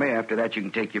 10 for me. After that, you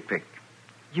can take your pick.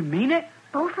 You mean it?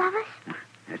 Both of us?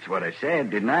 That's what I said,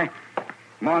 didn't I?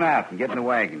 Come on out and get in the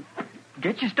wagon.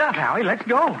 Get your stuff, Howie. Let's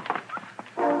go.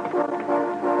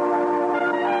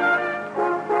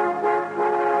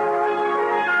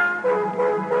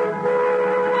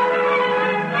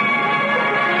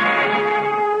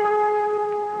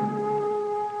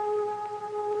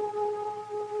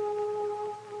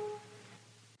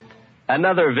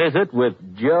 Another visit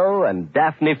with Joe and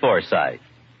Daphne Forsythe.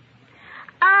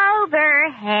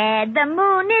 Overhead, the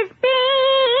moon is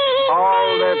beaming.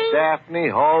 Hold it, Daphne,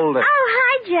 hold it. Oh,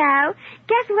 hi, Joe.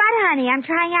 Guess what, honey? I'm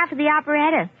trying out for the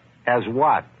operetta. As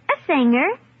what? A singer.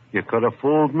 You could have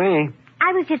fooled me.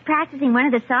 I was just practicing one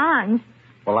of the songs.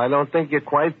 Well, I don't think you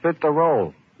quite fit the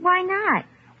role. Why not?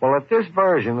 Well, if this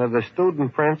version of the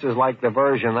Student Prince is like the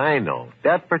version I know,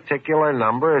 that particular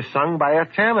number is sung by a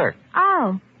tenor.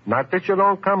 Oh. Not that you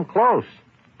don't come close,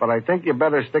 but I think you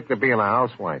better stick to being a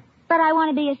housewife. But I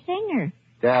want to be a singer.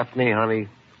 Daphne, honey,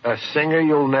 a singer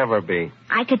you'll never be.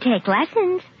 I could take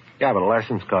lessons. Yeah, but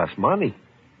lessons cost money.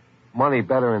 Money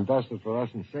better invested for us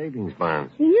in savings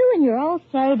bonds. You and your old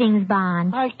savings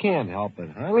bonds. I can't help it,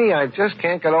 honey. I just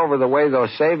can't get over the way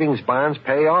those savings bonds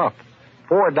pay off.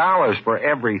 $4 for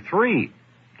every 3.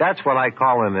 That's what I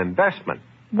call an investment.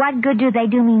 What good do they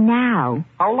do me now?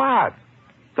 A lot.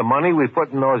 The money we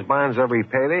put in those bonds every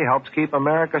payday helps keep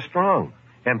America strong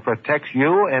and protects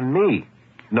you and me.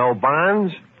 No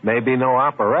bonds, maybe no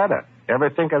operetta. Ever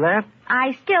think of that?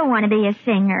 I still want to be a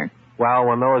singer. Well,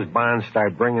 when those bonds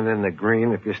start bringing in the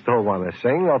green, if you still want to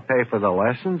sing, they'll pay for the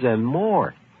lessons and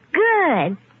more.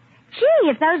 Good. Gee,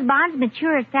 if those bonds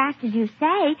mature as fast as you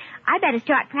say, I better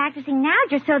start practicing now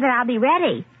just so that I'll be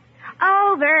ready.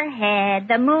 Overhead,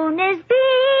 the moon is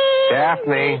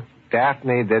beaming.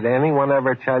 Daphne, did anyone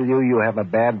ever tell you you have a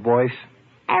bad voice?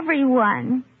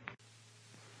 Everyone.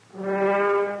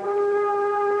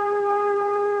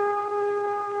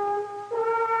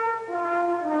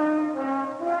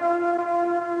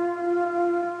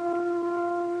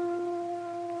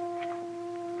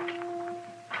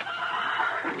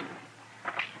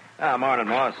 Morning,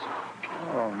 Moss.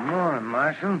 Oh, morning,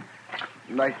 Marshal.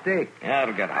 Nice day. Yeah,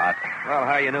 it'll get hot. Well,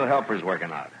 how are your new helpers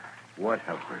working out? What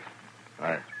helpers?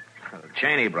 The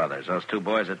Cheney brothers, those 2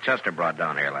 boys that Chester brought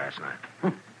down here last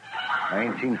night. I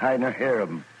ain't seen hide nor hair of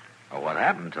them. Oh, what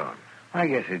happened to them? I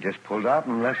guess they just pulled out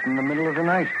and left in the middle of the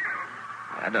night.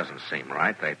 That doesn't seem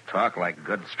right. They talk like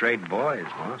good, straight boys,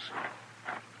 Moss.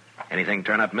 Anything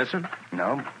turn up missing?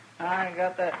 No. I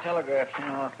got that telegraph sent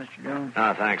off, Mr. Jones.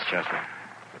 Oh, thanks, Chester.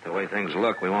 But the way things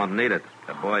look, we won't need it.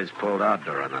 The boys pulled out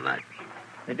during the night.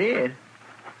 They did?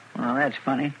 Well, that's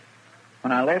funny.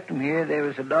 When I left them here, they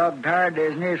was so dog tired they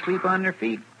was near asleep on their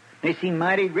feet. They seemed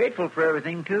mighty grateful for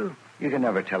everything, too. You can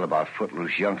never tell about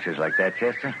footloose youngsters like that,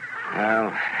 Chester.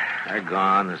 Well, they're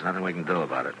gone. There's nothing we can do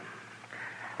about it.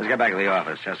 Let's get back to the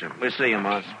office, Chester. We'll see you,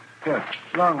 Moss. Good.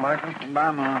 So long, Marshal.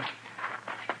 Bye, Ma.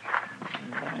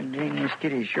 Dang, this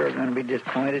kitty's sure going to be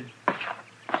disappointed.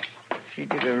 She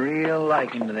took a real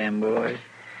liking to them boys.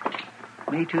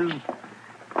 Me, too.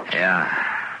 Yeah,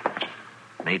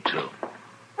 me, too.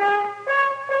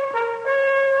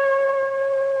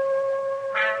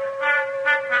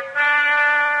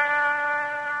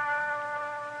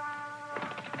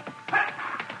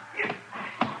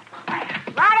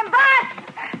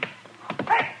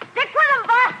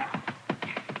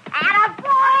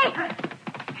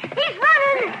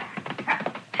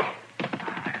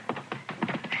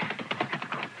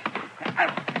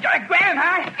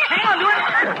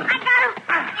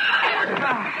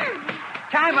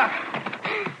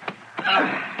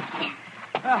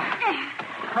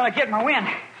 Well, I get my wind.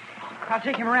 I'll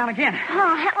take him around again. Oh,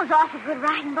 that was awful good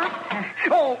riding, Buck.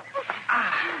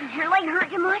 Does your leg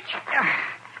hurt you much?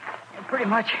 Pretty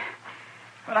much.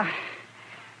 But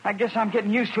I guess I'm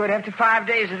getting used to it after 5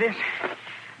 days of this.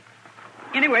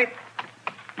 Anyway,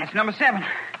 that's number 7.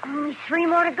 Only 3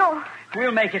 more to go.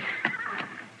 We'll make it.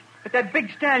 But that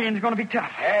big stallion's going to be tough.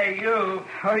 Hey, you.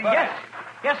 Yes.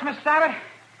 Yes, Miss Sabbath?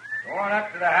 Go on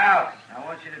up to the house. I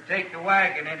want you to take the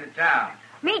wagon into town.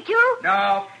 Me too?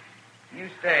 No. You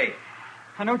stay.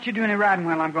 I don't you do any riding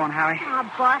while I'm going, Howie.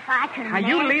 Oh, boss, I can Now,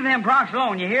 you leave them broncs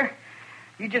alone, you hear?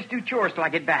 You just do chores till I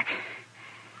get back.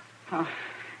 Oh,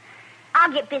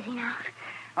 I'll get busy now.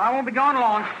 I won't be gone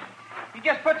long. You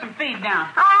just put some feed down.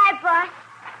 All right, boss.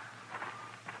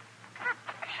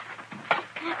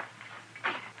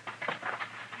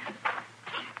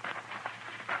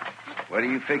 What are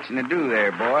you fixing to do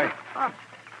there, boy?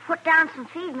 Put down some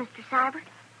feed, Mr. Seibert.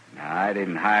 Now, I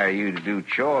didn't hire you to do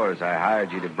chores. I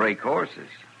hired you to break horses.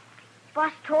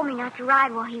 Boss told me not to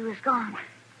ride while he was gone.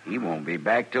 He won't be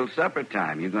back till supper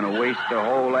time. You going to waste the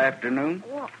whole afternoon?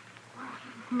 Well,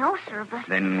 no, sir, but...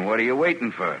 Then what are you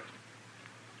waiting for?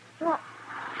 Well,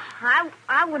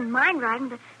 I wouldn't mind riding,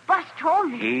 but Boss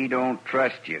told me. He don't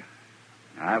trust you.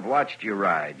 I've watched you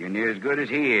ride. You're near as good as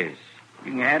he is.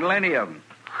 You can handle any of them.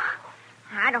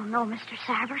 I don't know, Mr.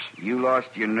 Seibert. You lost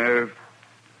your nerve?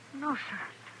 No, sir.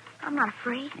 I'm not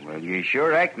afraid. Well, you're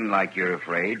sure acting like you're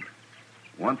afraid.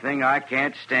 One thing I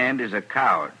can't stand is a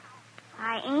coward.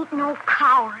 I ain't no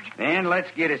coward. Then let's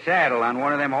get a saddle on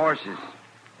one of them horses.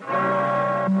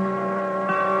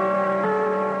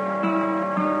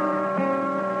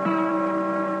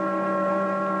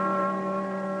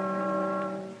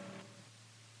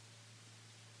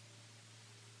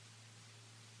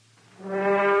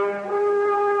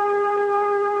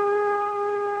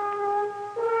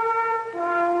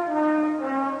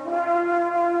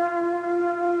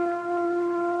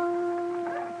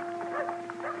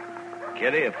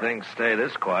 Kitty, if things stay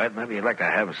this quiet, maybe you'd like to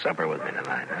have supper with me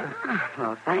tonight, huh?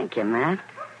 Well, thank you, Matt.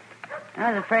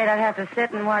 I was afraid I'd have to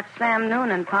sit and watch Sam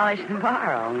Noonan polish the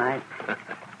bar all night.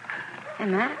 Hey,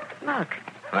 Matt, look.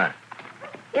 What?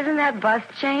 Isn't that Bus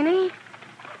Cheney?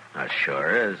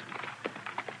 Sure is.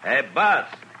 Hey, Bus.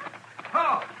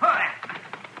 Oh,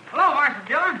 hello, Marshal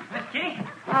Dillon, Miss Kitty.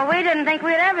 Well, we didn't think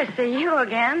we'd ever see you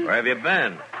again. Where have you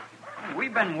been?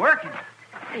 We've been working.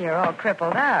 You're all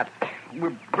crippled up.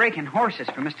 We're breaking horses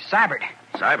for Mr. Seibert.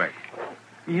 Seibert?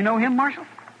 You know him, Marshal?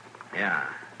 Yeah.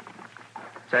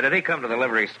 Say, did he come to the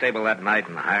livery stable that night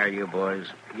and hire you boys?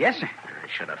 Yes, sir. I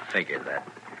should have figured that.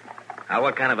 Now,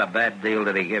 what kind of a bad deal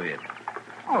did he give you?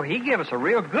 Oh, he gave us a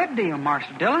real good deal,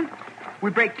 Marshal Dillon.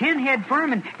 We break 10 head for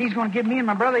him, and he's going to give me and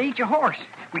my brother each a horse.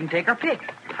 We can take our pick.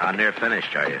 How near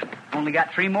finished are you? Only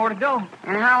got 3 more to go.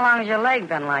 And how long has your leg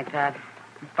been like that?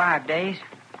 5 days.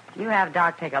 You have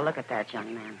Doc take a look at that,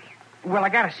 young man. Well, I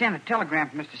got to send a telegram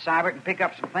to Mr. Seibert and pick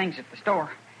up some things at the store.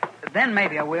 Then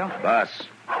maybe I will. Boss,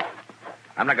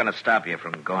 I'm not going to stop you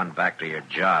from going back to your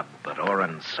job, but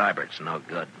Orrin Seibert's no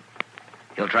good.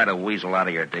 He'll try to weasel out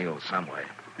of your deal some way.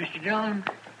 Mr.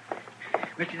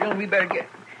 Dillon, we better get...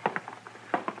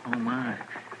 Oh, my.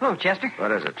 Hello, Chester.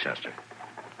 What is it, Chester?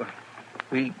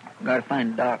 We got to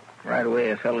find Doc right away.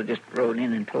 A fellow just rode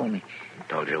in and told me.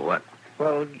 Told you what?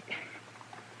 Well,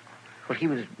 he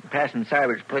was passing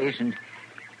Seibert's place, and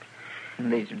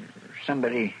there's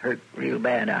somebody hurt real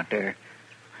bad out there.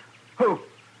 Who?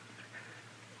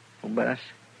 Oh, Bus.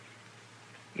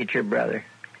 It's your brother.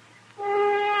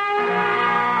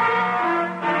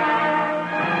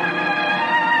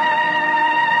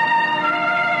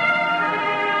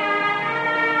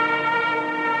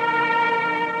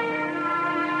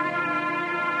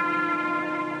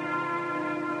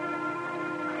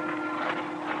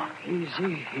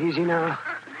 Easy now.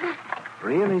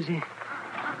 Real easy.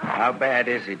 How bad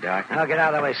is he, Doc? Now, get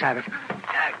out of the way, Seibert.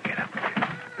 Get up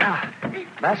there. Now,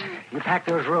 Bus, you pack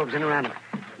those robes in around him.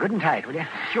 Good and tight, will you?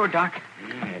 Sure, Doc.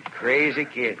 Yeah, crazy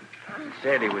kid. He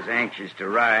said he was anxious to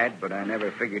ride, but I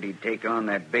never figured he'd take on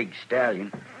that big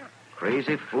stallion.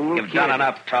 Crazy fool You've kid. done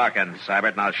enough talking,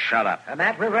 Seibert. Now shut up.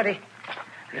 Matt, we're ready.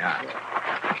 Yeah.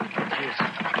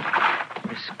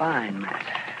 His spine, Matt.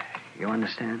 You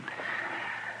understand?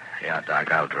 Yeah,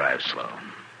 Doc, I'll drive slow.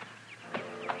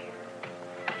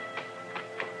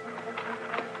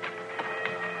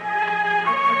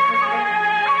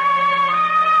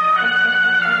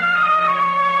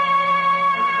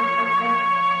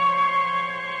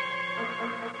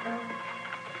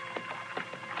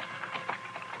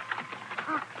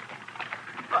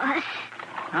 Bus.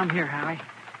 I'm here, Howie.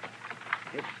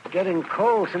 It's getting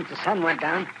cold since the sun went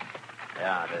down.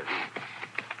 Yeah, it is.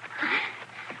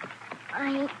 I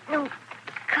ain't no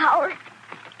coward.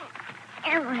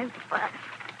 Am I, Bus?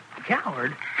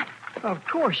 Coward? Of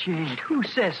course you ain't. Who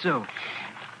says so?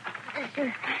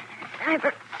 Mr.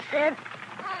 Seibert said...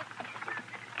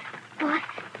 Bus,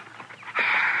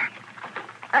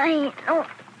 I ain't no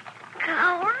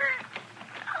coward.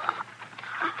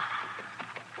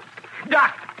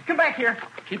 Doc, come back here.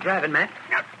 Keep driving, Matt.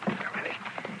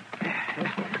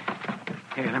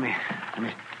 Here, let me...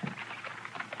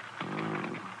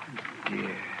 Oh,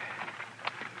 dear.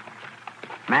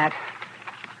 Matt,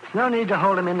 no need to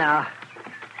hold him in now.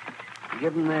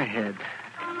 Give them their head.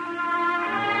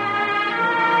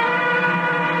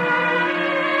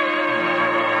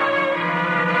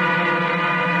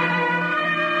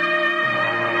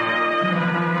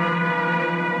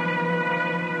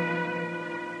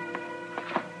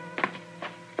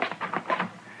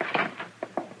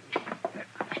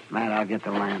 Matt, I'll get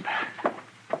the lamp.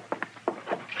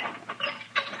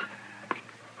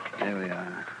 There we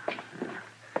are.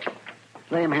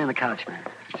 Lay him here on the couch, man.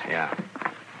 Yeah.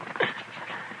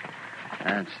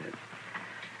 That's it.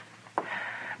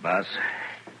 Boss.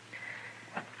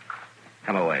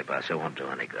 Come away, boss. It won't do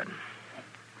any good.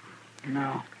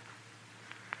 No.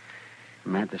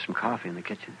 Matt, there's some coffee in the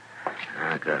kitchen.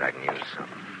 Ah, good. I can use some.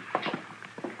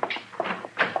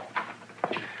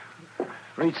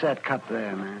 Reach that cup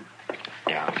there, man.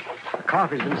 Yeah. The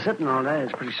coffee's been sitting all day.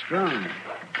 It's pretty strong.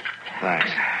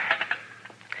 Thanks.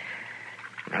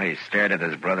 Now, he stared at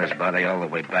his brother's body all the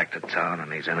way back to town,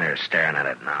 and he's in there staring at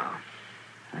it now.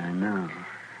 I know.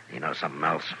 You know something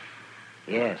else?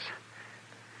 Yes.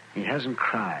 He hasn't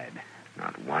cried.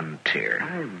 Not one tear.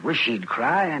 I wish he'd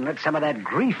cry and let some of that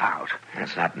grief out.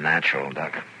 That's not natural,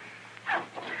 Doc.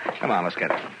 Come on, let's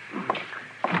get it.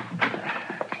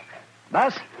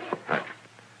 Bus?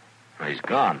 He's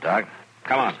gone, Doc.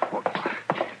 Come on.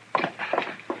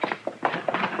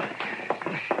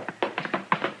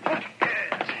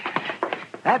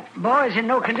 That boy's in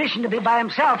no condition to be by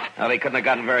himself. Well, he couldn't have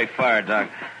gotten very far, Doc.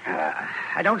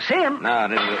 I don't see him. No, it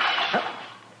didn't.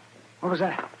 What was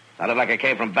that? Sounded like it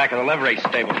came from back of the livery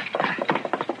stable.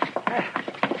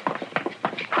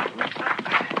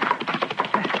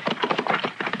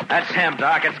 That's him,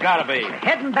 Doc. It's got to be.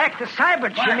 Heading back to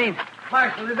Cybert, you mean?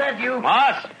 Marshal, is that you?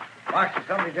 Moss? Marshal,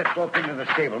 somebody just broke into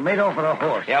the stable. Made off with a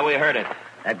horse. Yeah, we heard it.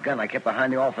 That gun I kept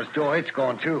behind the office door, it's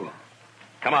gone, too.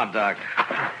 Come on, Doc.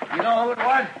 You know who it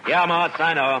was? Yeah, Moss,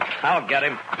 I know. I'll get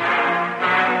him.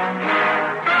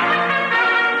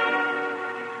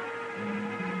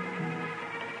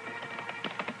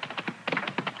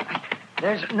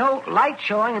 There's no light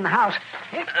showing in the house.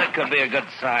 That could be a good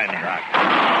sign, Doc.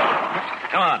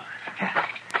 Come on.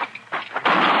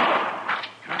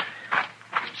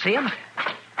 See him?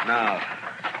 No.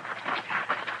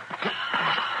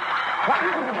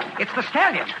 What? It's the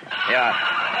stallion.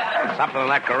 Yeah. Something in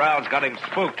that corral's got him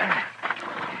spooked.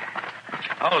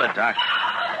 Hold it, Doc.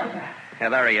 Yeah,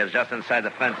 there he is, just inside the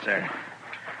fence there.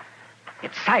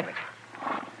 It's Cybert.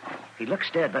 He looks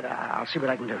dead, but I'll see what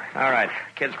I can do. All right.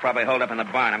 Kid's probably holed up in the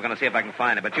barn. I'm going to see if I can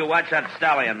find him. But you watch that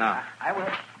stallion now. I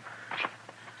will.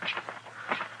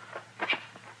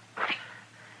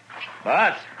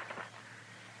 Boss,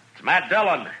 it's Matt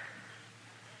Dillon.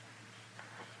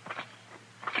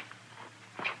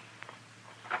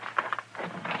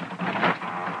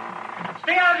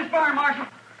 Stay out of this barn, Marshal.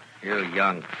 You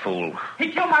young fool.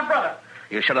 He killed my brother.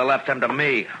 You should have left him to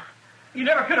me. You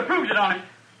never could have proved it on him.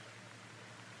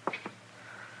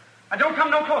 Now, don't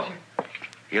come no closer.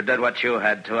 You did what you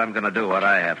had to. I'm going to do what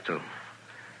I have to.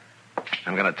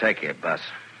 I'm going to take you, Bus.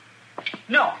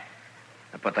 No.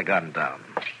 Now put the gun down.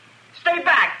 Stay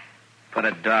back. Put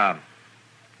it down.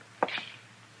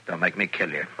 Don't make me kill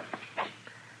you.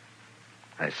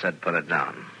 I said put it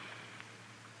down.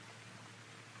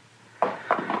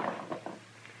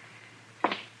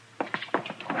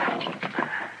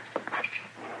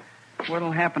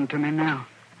 What'll happen to me now?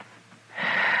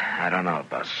 I don't know,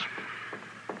 Bus.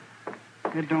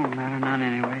 It don't matter none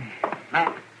anyway.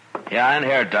 Matt. Yeah, in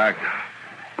here, Doc.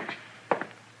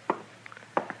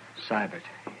 Cybert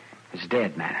is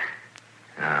dead, Matt.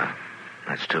 Ah,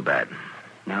 that's too bad.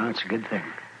 No, it's a good thing.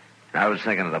 I was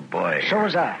thinking of the boy. So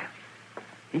was I.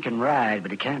 He can ride,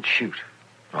 but he can't shoot.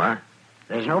 What?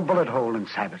 There's no bullet hole in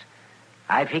Cybert.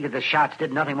 I figured the shots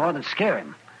did nothing more than scare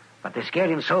him. But they scared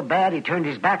him so bad he turned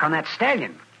his back on that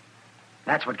stallion.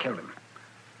 That's what killed him.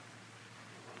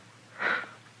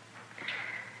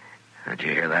 Did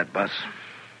you hear that, Bus?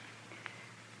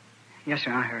 Yes,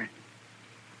 sir, I heard.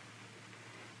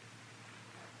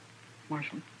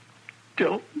 Marshal.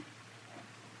 Dill.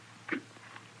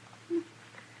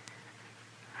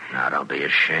 Now, don't be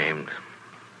ashamed.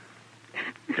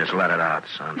 Just let it out,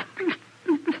 son.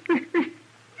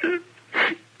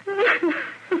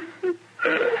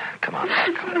 Come on,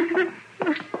 Doc. Come on.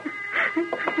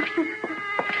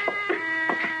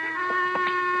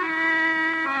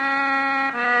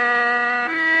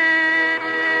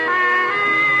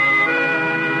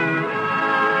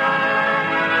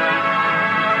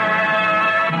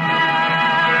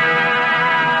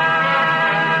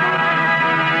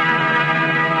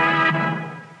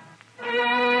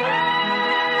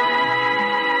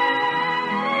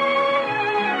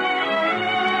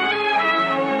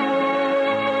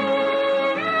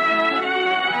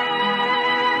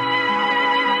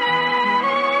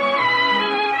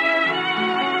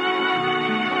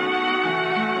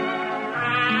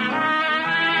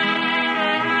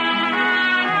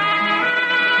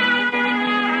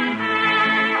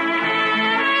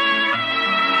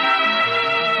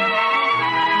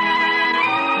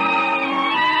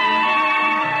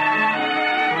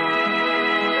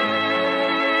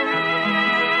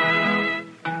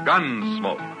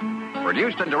 Gunsmoke.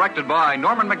 Produced and directed by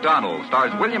Norman McDonald,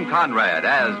 stars William Conrad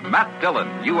as Matt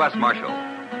Dillon, U.S. Marshal.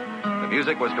 The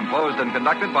music was composed and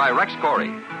conducted by Rex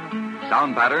Corey.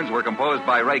 Sound patterns were composed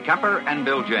by Ray Kemper and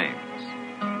Bill James.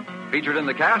 Featured in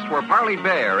the cast were Parley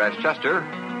Bear as Chester,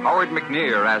 Howard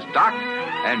McNear as Doc,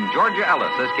 and Georgia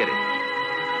Ellis as Kitty.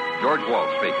 George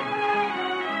Walsh speaking.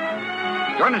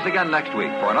 Join us again next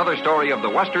week for another story of the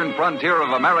western frontier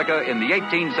of America in the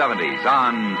 1870s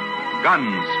on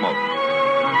Gunsmoke.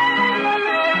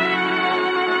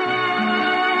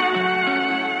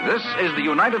 This is the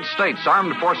United States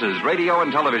Armed Forces Radio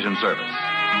and Television Service.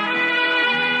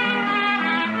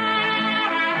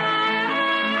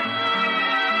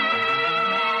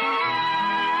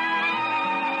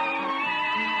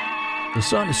 The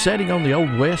sun is setting on the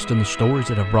Old West and the stories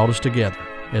that have brought us together.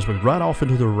 As we ride off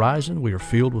into the horizon, we are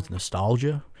filled with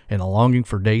nostalgia and a longing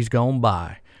for days gone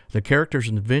by. The characters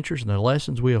and adventures and the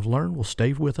lessons we have learned will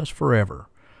stay with us forever.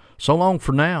 So long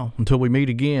for now, until we meet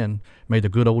again, may the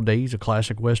good old days of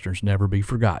classic westerns never be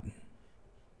forgotten.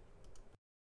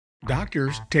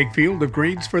 Doctors take Field of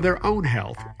Greens for their own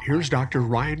health. Here's Dr.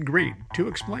 Ryan Green to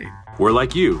explain. We're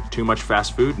like you, too much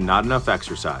fast food and not enough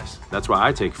exercise. That's why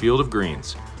I take Field of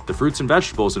Greens. The fruits and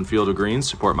vegetables in Field of Greens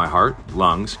support my heart,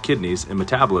 lungs, kidneys, and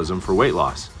metabolism for weight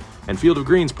loss. And Field of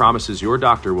Greens promises your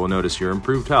doctor will notice your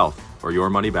improved health or your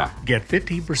money back. Get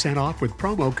 15% off with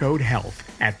promo code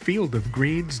HEALTH at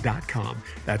fieldofgreens.com.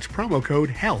 That's promo code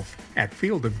HEALTH at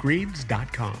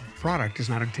fieldofgreens.com. Product is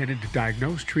not intended to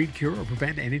diagnose, treat, cure, or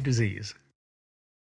prevent any disease.